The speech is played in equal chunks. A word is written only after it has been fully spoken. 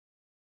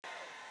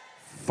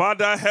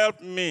Father,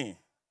 help me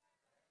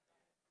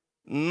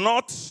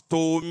not to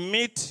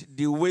omit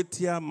the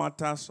weightier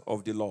matters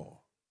of the law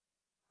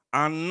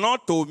and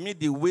not to omit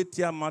the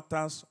weightier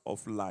matters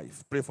of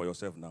life. Pray for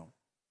yourself now.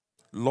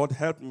 Lord,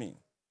 help me.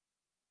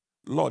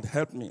 Lord,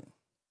 help me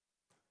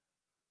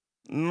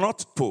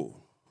not to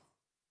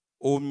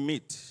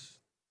omit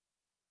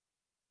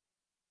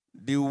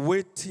the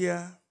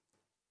weightier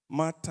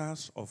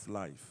matters of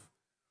life.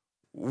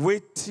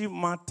 Weighty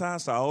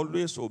matters are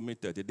always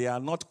omitted. They are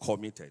not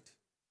committed.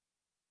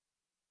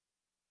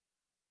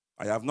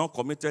 I have not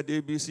committed A,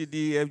 B, C,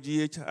 D, F,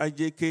 G, H, I,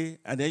 J, K,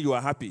 and then you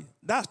are happy.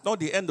 That's not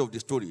the end of the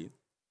story.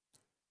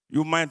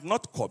 You might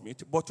not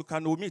commit, but you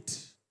can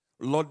omit.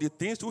 Lord, the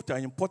things which are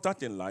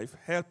important in life,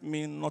 help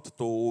me not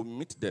to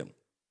omit them.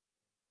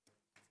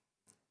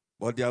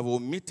 But they have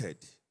omitted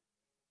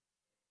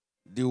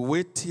the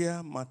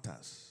weightier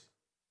matters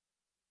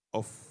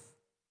of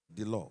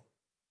the law.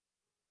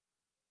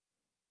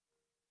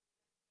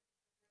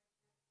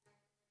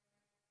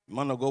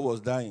 Man of God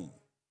was dying.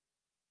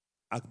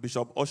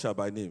 Archbishop Usher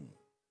by name.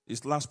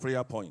 His last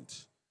prayer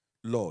point.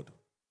 Lord,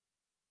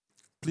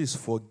 please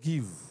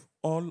forgive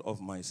all of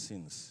my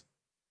sins,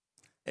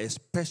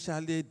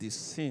 especially the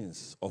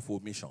sins of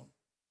omission.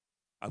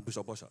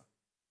 Archbishop Usher.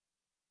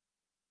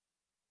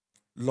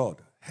 Lord,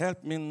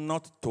 help me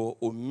not to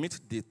omit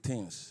the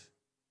things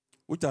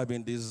which have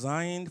been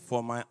designed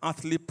for my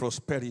earthly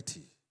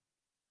prosperity.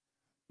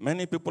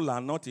 Many people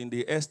are not in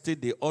the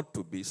estate they ought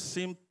to be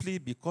simply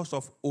because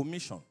of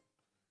omission.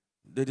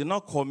 They did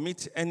not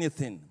commit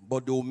anything,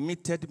 but they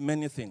omitted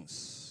many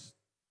things.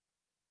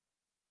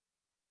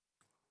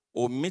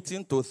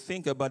 Omitting to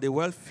think about the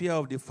welfare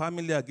of the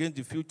family against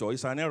the future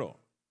is an error.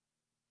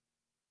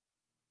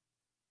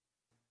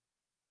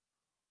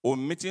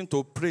 Omitting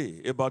to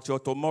pray about your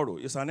tomorrow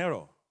is an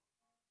error.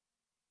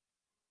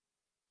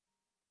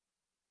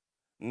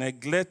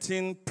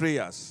 Neglecting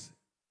prayers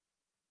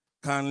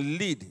can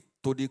lead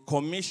to the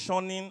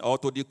commissioning or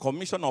to the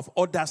commission of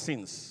other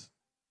sins.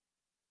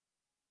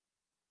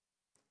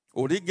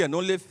 Origen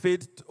only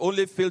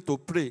failed to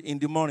pray in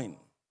the morning,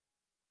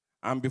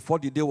 and before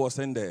the day was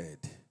ended,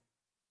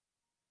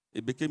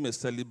 he became a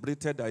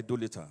celebrated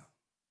idolater.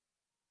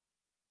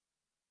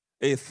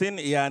 A thing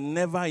he had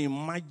never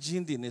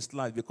imagined in his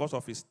life because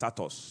of his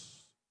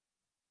status.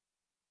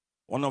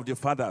 One of the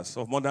fathers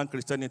of modern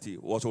Christianity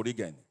was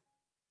Origen.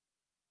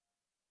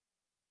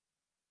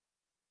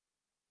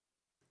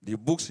 The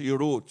books he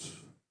wrote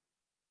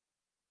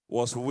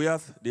was where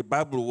the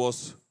Bible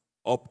was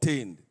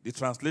obtained, the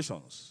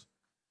translations.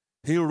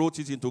 He wrote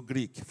it into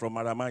Greek from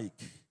Aramaic.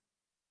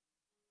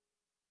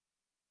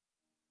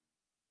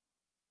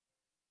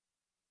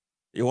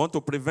 You want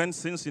to prevent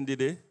sins in the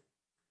day?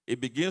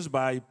 It begins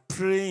by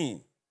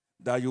praying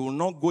that you will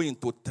not go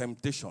into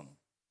temptation.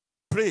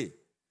 Pray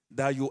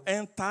that you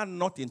enter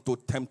not into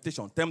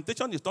temptation.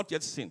 Temptation is not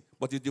yet sin,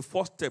 but it's the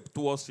first step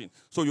towards sin.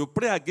 So you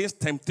pray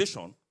against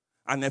temptation,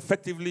 and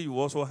effectively you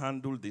also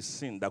handle the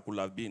sin that could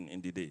have been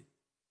in the day.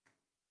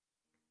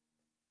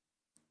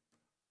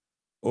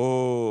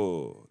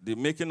 Oh, the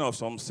making of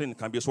some sin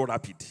can be so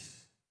rapid.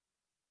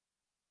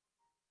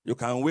 You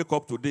can wake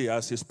up today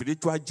as a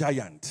spiritual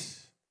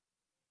giant,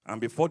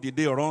 and before the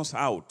day runs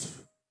out,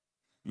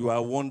 you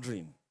are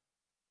wondering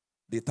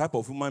the type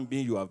of human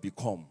being you have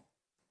become.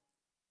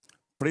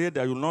 Pray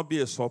that you will not be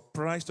a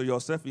surprise to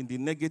yourself in the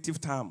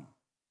negative term.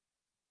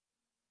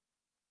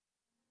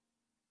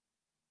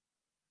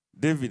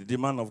 David, the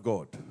man of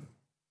God,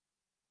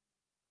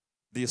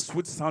 the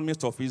sweet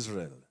psalmist of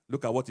Israel,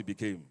 look at what he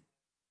became.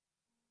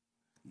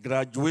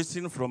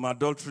 Graduating from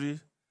adultery,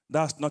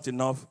 that's not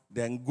enough.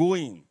 Then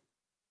going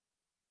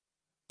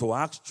to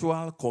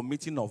actual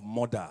committing of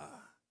murder,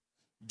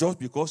 just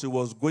because he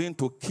was going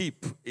to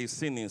keep a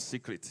sin in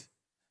secret.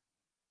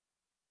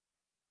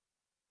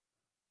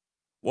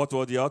 What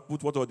was the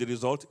output? What was the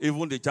result?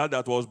 Even the child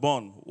that was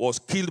born was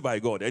killed by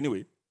God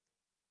anyway.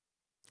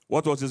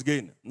 What was his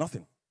gain?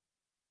 Nothing.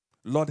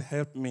 Lord,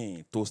 help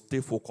me to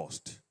stay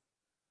focused.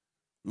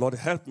 Lord,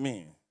 help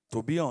me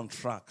to be on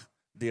track,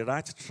 the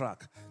right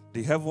track,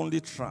 the heavenly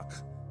track,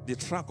 the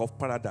track of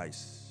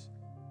paradise.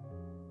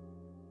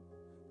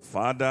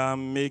 Father,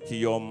 make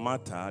your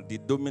matter the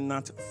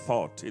dominant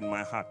thought in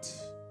my heart.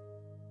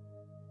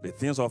 The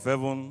things of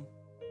heaven,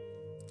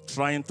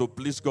 trying to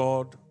please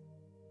God,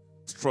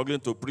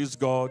 struggling to please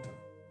God,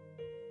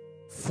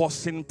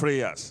 forcing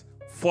prayers,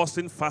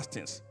 forcing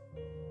fastings.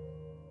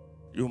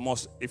 You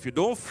must, if you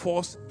don't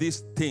force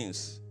these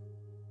things,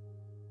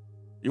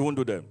 you won't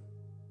do them.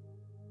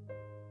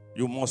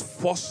 You must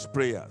force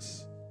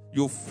prayers.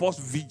 You force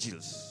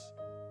vigils.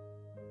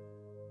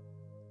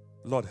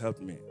 Lord, help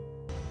me.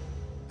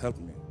 Help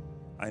me.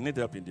 I need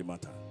help in the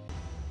matter.